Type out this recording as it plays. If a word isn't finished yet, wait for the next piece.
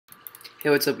Hey,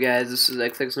 what's up, guys? This is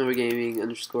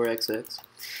XX_Gaming_XX,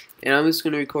 and I'm just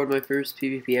gonna record my first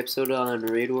PvP episode on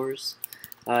Raid Wars.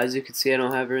 As you can see, I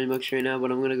don't have very much right now,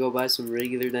 but I'm gonna go buy some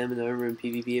regular diamond armor and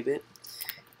PvP a bit.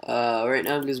 Right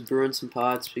now I'm just brewing some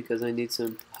pots because I need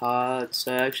some pots.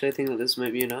 I think that this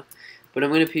might be enough, but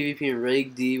I'm gonna PvP in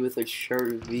Reg D with a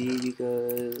Sharp V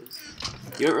because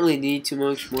you don't really need too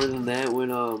much more than that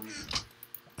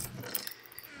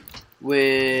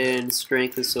when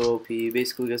strength is so OP. You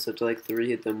basically just have to like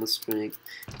 3-hit them with strength.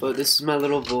 But this is my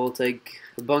little vault. A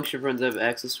bunch of friends have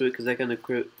access to it because I kind of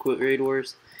quit Raid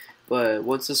Wars. But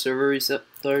once the server reset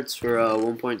starts for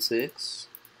 1.6,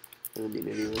 I don't need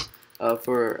anyway.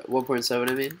 For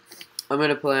 1.7, I mean, I'm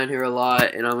gonna play on here a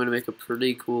lot, and I'm gonna make a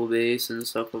pretty cool base and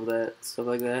stuff like that.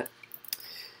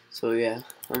 So yeah,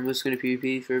 I'm just gonna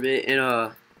PvP for a bit, and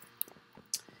I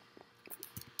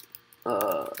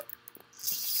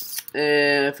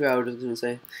forgot what I was gonna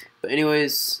say. But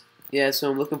anyways, yeah, so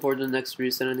I'm looking forward to the next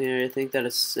reset on here. I think that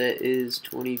a set is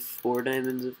 24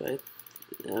 diamonds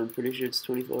I'm pretty sure it's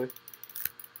 24.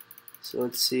 So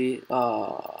let's see.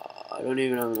 I don't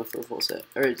even have enough for a full set.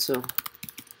 Alright, so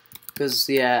because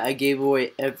yeah, I gave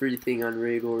away everything on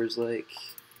Raid Wars, I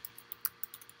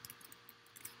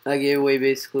gave away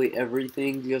basically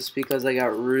everything just because I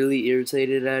got really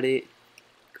irritated at it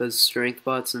because strength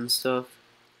bots and stuff.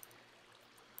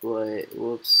 But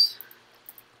whoops.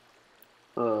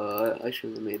 I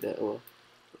shouldn't have made that. Oh,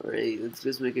 alright. Let's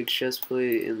just make a chest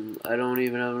plate, and I don't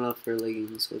even have enough for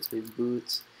leggings, so let's make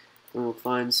boots, and we'll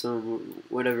find some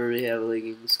whatever we have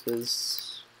leggings,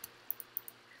 because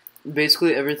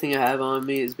basically everything I have on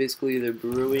me is basically either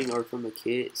brewing or from a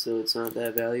kit, so it's not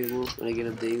that valuable when I get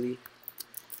them daily.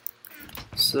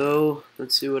 So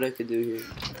let's see what I could do here.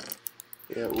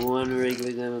 Got one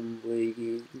regular diamond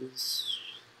leggings.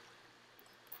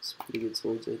 Pretty good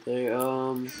swords right there.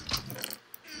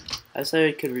 I said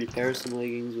I could repair some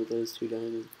leggings with those 2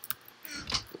 diamonds.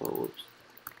 Oh, whoops.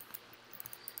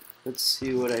 Let's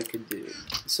see what I could do.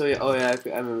 So yeah, oh yeah, I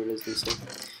remember what I was gonna say.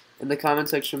 In the comment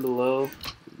section below,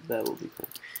 that will be fun.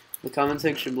 In the comment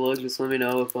section below, just let me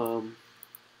know if you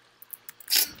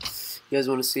guys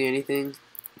want to see anything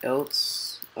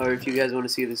else, or if you guys want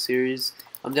to see the series.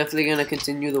 I'm definitely gonna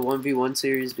continue the 1v1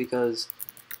 series because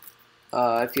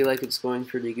I feel like it's going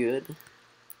pretty good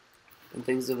and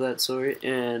things of that sort,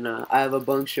 and I have a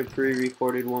bunch of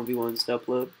pre-recorded 1v1s to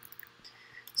upload,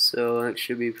 so that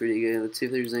should be pretty good. Let's see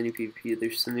if there's any PvP.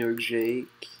 There's Senior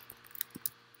Jake.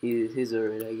 He's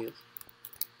alright, I guess.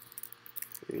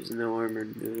 There's no armor,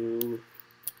 no.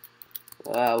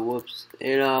 Whoops.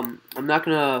 And I'm not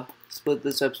gonna split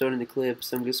this episode into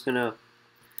clips. I'm just gonna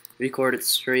record it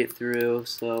straight through,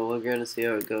 so we're gonna see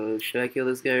how it goes. Should I kill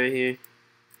this guy right here?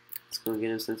 Let's go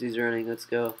get him since he's running. Let's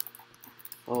go.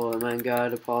 Oh my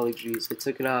god, apologies. I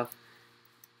took it off.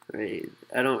 Right.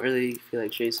 I don't really feel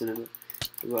like chasing him.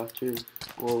 I'll go after him.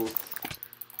 Whoa.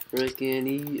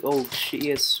 Freaking oh shit, he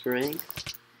has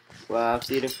strength. Wow, I've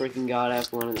seen a freaking god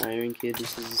apple on an iron kid.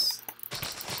 This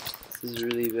is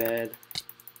really bad.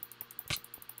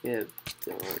 Yeah,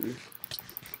 done.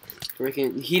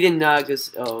 Freaking he did not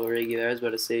just regular. I was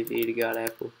about to say if he ate a god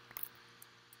apple.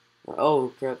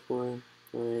 Oh, prep one.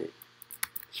 Alright.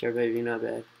 Sure, baby, not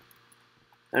bad.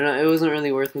 I don't know, it wasn't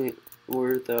really worth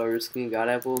risking a god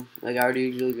apple. Like, I already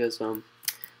usually get some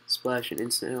splash and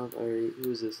instant health. Alright,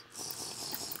 who is this?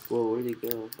 Whoa, where'd he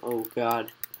go? Oh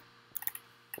god.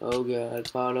 Oh god,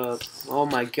 caught up. Oh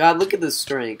my god, look at the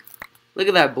strength. Look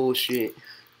at that bullshit.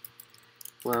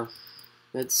 Wow.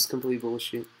 That's complete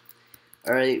bullshit.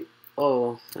 Alright.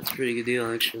 Oh, that's a pretty good deal,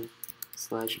 actually.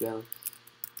 Slash down.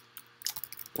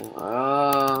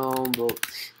 Oh, but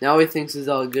now he thinks it's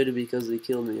all good because they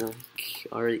killed me.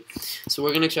 Alright, so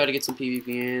we're gonna try to get some PvP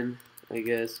in, I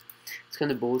guess. It's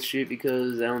kind of bullshit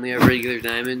because I only have regular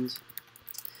diamonds,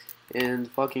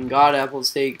 and fucking god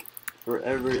apples take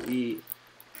forever to eat.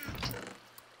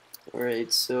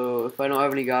 Alright, so if I don't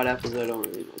have any god apples, I don't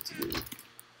really know what to do.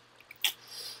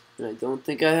 And I don't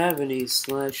think I have any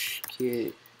slash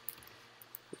kit.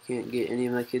 I can't get any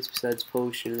of my kits besides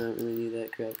potion. I don't really need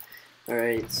that crap.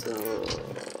 Alright, so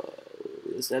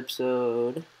this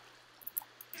episode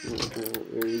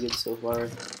really good so far.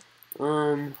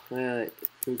 Yeah,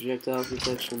 projectile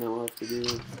protection that we'll have to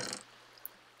do.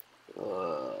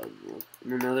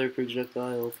 Another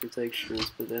projectile protection, let's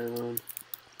put that on.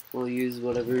 We'll use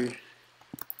whatever.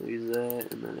 We'll use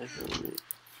that, and then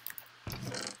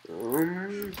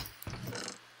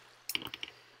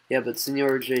yeah, but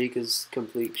Senior Jake is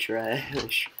complete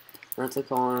trash. Not to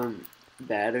call him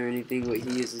bad or anything, but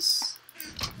he is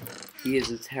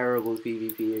a terrible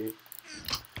PvPer.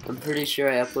 I'm pretty sure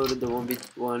I uploaded the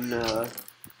 1v1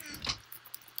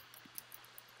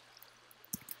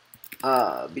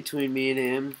 between me and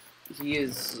him. He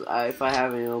is, if I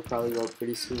have him, he'll probably go up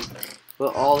pretty soon.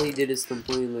 But all he did is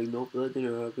complain, like, nope, that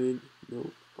didn't happen.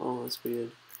 Nope. Oh, that's pretty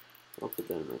good. I'll put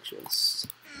that in my chest.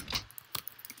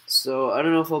 So, I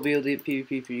don't know if I'll be able to get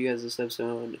PvP for you guys this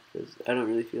episode, because I don't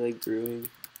really feel like brewing.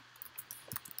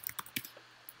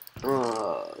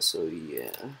 So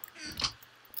yeah.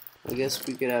 I guess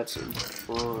we could have some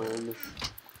fun.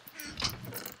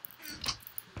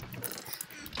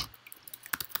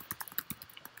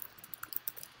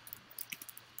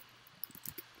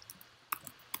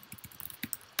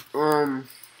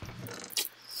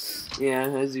 Yeah,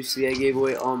 as you see, I gave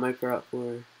away all my crop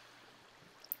flour.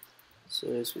 So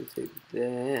I just gonna take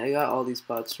that. I got all these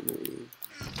pots from already.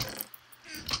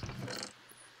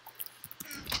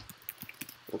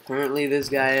 Apparently, this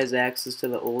guy has access to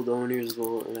the old owner's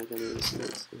vault, and I can really see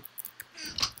it. So.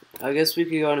 I guess we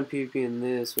could go out and PvP in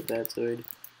this with that sword.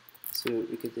 See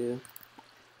what we could do.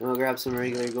 And I'll grab some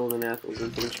regular golden apples.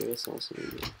 I'm pretty sure that's also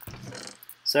in here.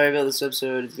 Sorry about this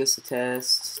episode. It's just a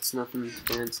test. It's nothing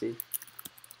fancy.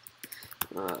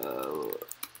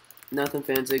 Nothing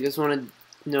fancy. I just wanted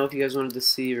to know if you guys wanted to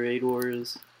see Raid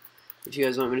Wars. If you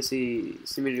guys want me to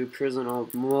see me do prison, I'll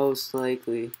most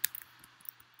likely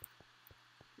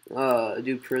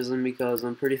do prison because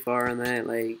I'm pretty far on that.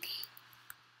 Like,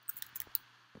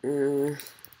 because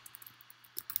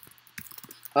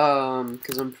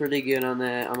I'm pretty good on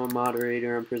that. I'm a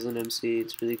moderator on Prison MC.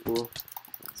 It's really cool.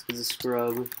 It's a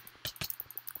scrub.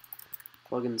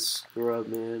 Fucking scrub,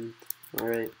 man.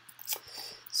 Alright.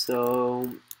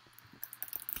 So,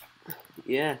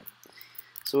 yeah.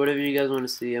 So whatever you guys want to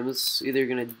see, I'm just either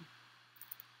gonna...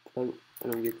 Oh, I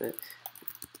don't get that.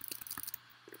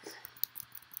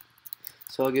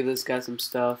 So I'll give this guy some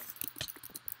stuff.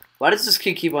 Why does this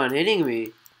kid keep on hitting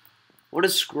me? What a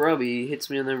scrub. He hits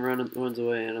me and then runs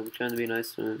away, and I'm trying to be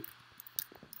nice to him.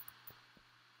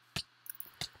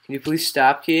 Can you please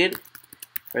stop, kid?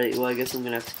 Alright, well, I guess I'm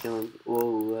gonna have to kill him.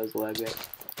 Whoa, that was a lag back.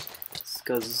 It's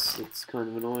because it's kind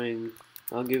of annoying.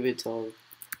 I'll give it all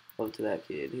up to that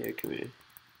kid. Here, come here.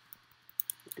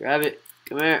 Grab it.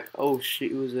 Come here. Oh,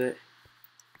 shit, who's that?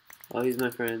 Oh, he's my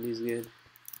friend. He's good.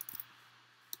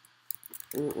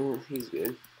 He's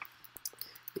good.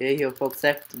 Yeah, he'll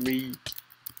protect me.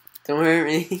 Don't hurt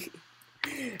me.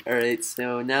 Alright,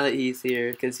 so now that he's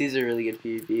here, because he's a really good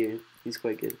PvPer, he's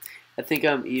quite good. I think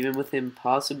I'm even with him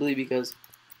possibly because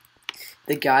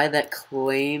the guy that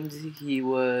claimed he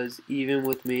was even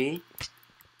with me,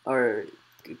 or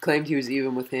claimed he was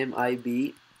even with him, I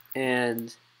beat,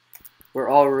 and we're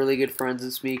all really good friends.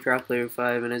 It's me, Craft Player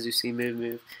 5, and as you see,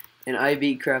 Miv, and I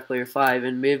beat Craft Player 5,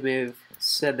 and Miv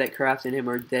said that Craft and him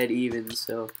are dead even,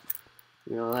 so,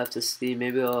 you know, I'll have to see.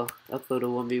 Maybe I'll upload a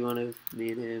 1v1 of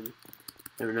me and him.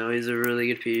 I don't know, he's a really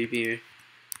good PvPer.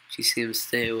 You see him,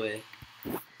 stay away.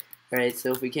 Alright,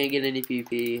 so if we can't get any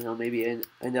PvP, I'll maybe end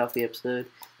off the episode.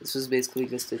 This was basically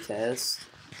just a test.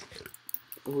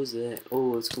 What was that?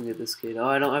 Oh, let's go get this kid. Oh,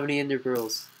 I don't have any ender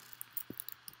pearls.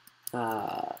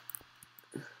 How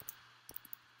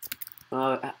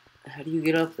do you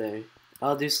get up there?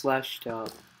 I'll do slash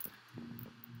top.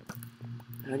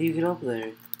 How do you get up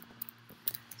there?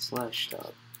 Slash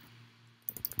top.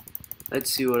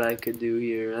 Let's see what I could do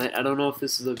here. I don't know if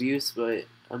this is abuse, but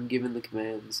I'm given the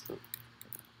commands. So.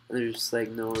 There's like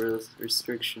no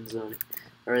restrictions on it.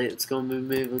 Alright, let's go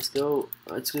move. Let's go.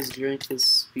 Let's just drink this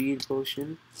speed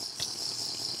potion.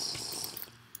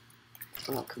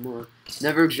 Oh, come on.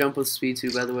 Never jump with speed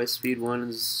 2, by the way. Speed 1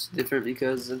 is different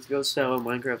because it goes to how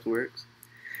Minecraft works.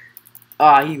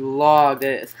 Ah, he logged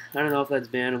it. I don't know if that's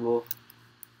bannable.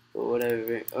 But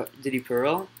whatever. Did he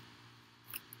pearl?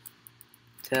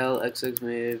 Tell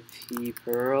XXMav he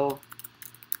pearl?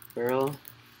 Pearl?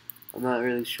 I'm not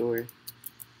really sure.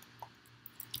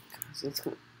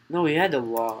 No, he had to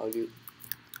log.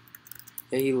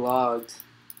 Yeah, he logged.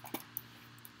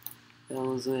 That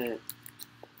was it.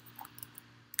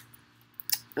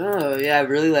 Oh, yeah, I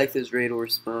really like this raid war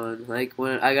spawn. Like,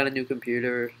 when I got a new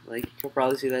computer, like, you'll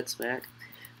probably see that smack.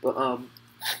 But,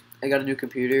 I got a new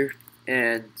computer,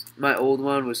 and my old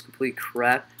one was complete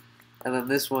crap. And then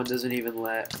this one doesn't even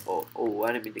let... Oh,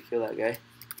 I didn't mean to kill that guy.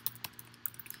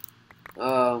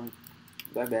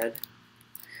 My bad.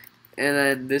 And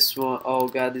then this one, oh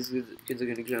god, these kids are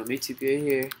gonna jump me. TPA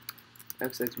here.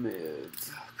 XX move.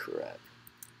 Oh, crap.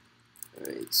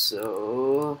 Alright,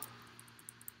 so.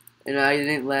 And I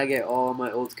didn't lag at all on my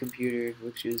old computer,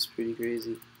 which is pretty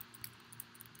crazy.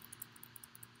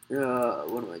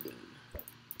 What am I doing?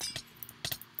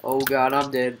 Oh god, I'm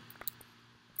dead.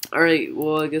 Alright,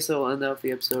 well, I guess I'll end off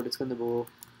the episode. It's gonna be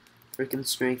freaking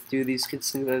strength, dude. These kids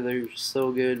think that they're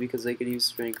so good because they can use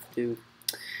strength, too.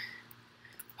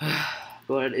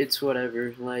 But it's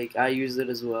whatever. Like, I use it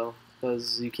as well,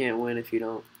 because you can't win if you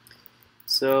don't.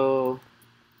 So,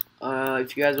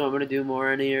 if you guys want me to do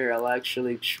more on here, I'll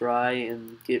actually try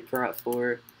and get Prot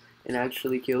 4 and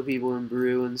actually kill people in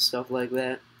brew and stuff like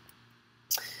that.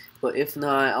 But if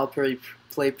not, I'll probably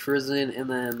play prison, and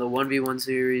then the 1v1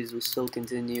 series will still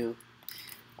continue.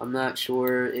 I'm not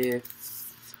sure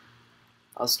if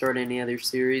I'll start any other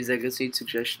series. I guess need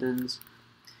suggestions.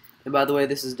 And by the way,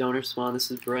 this is Donor Spawn.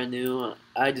 This is brand new.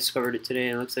 I discovered it today,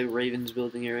 and it looks like Raven's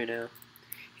building it right now.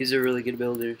 He's a really good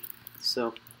builder.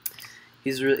 So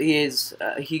he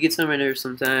gets on my nerves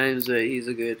sometimes, but he's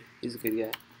a good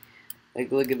guy.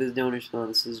 Like, look at this Donor Spawn.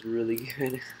 This is really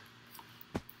good.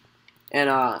 And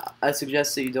I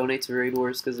suggest that you donate to Raid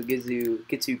Wars because it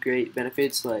gets you great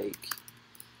benefits. Like,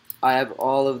 I have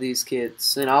all of these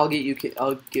kits, and I'll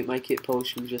get my kit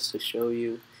potion just to show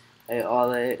you.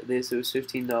 This was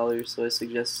 $15, so I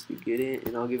suggest you get it,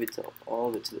 and I'll give it to all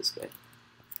of it to this guy,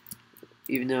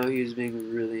 even though he was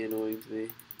being really annoying to me.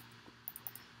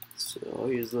 So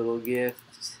here's a little gift.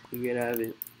 You can have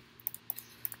it.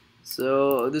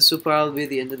 So this will probably be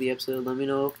the end of the episode. Let me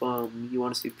know if you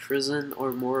want to see prison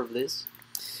or more of this.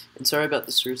 And sorry about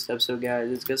this first episode, guys.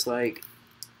 It's just like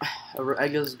I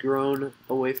just grown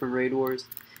away from Raid Wars.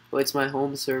 But it's my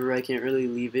home server. I can't really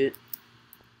leave it.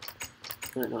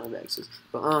 I don't have access,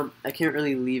 but I can't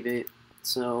really leave it.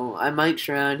 So I might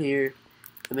try on here.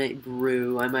 I might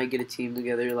brew. I might get a team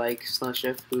together like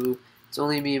 /Chef Boo. It's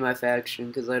only me and my faction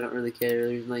because I don't really care.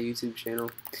 There's my YouTube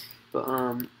channel,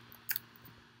 but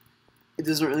it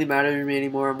doesn't really matter to me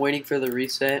anymore. I'm waiting for the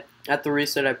reset. At the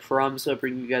reset, I promise I'll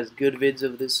bring you guys good vids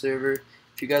of this server.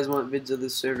 If you guys want vids of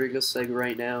this server, just like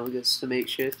right now, just to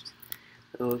makeshift,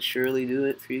 I will surely do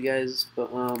it for you guys.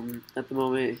 But at the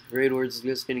moment, Raid Wars is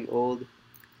just getting old,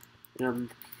 and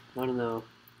I don't know.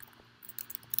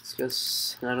 It's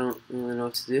just I don't really know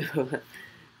what to do.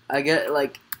 I get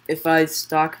like if I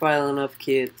stockpile enough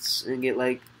kits and get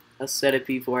like a set of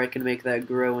P4, I can make that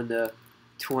grow into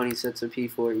 20 sets of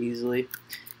P4 easily,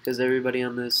 because everybody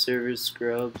on this server is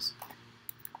scrubs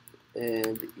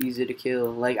and easy to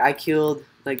kill. Like, I killed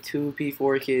like 2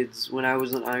 P4 kids when I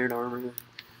was in iron armor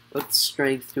with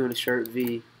strength doing a sharp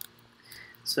V.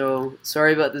 So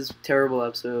sorry about this terrible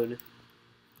episode.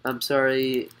 I'm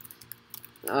sorry.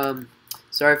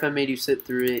 Sorry if I made you sit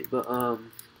through it, but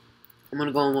I'm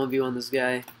gonna go on 1v1 this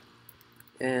guy,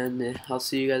 and I'll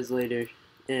see you guys later.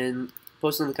 And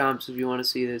post in the comments if you want to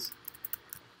see this.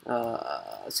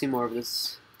 See more of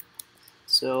this.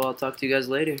 So I'll talk to you guys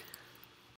later.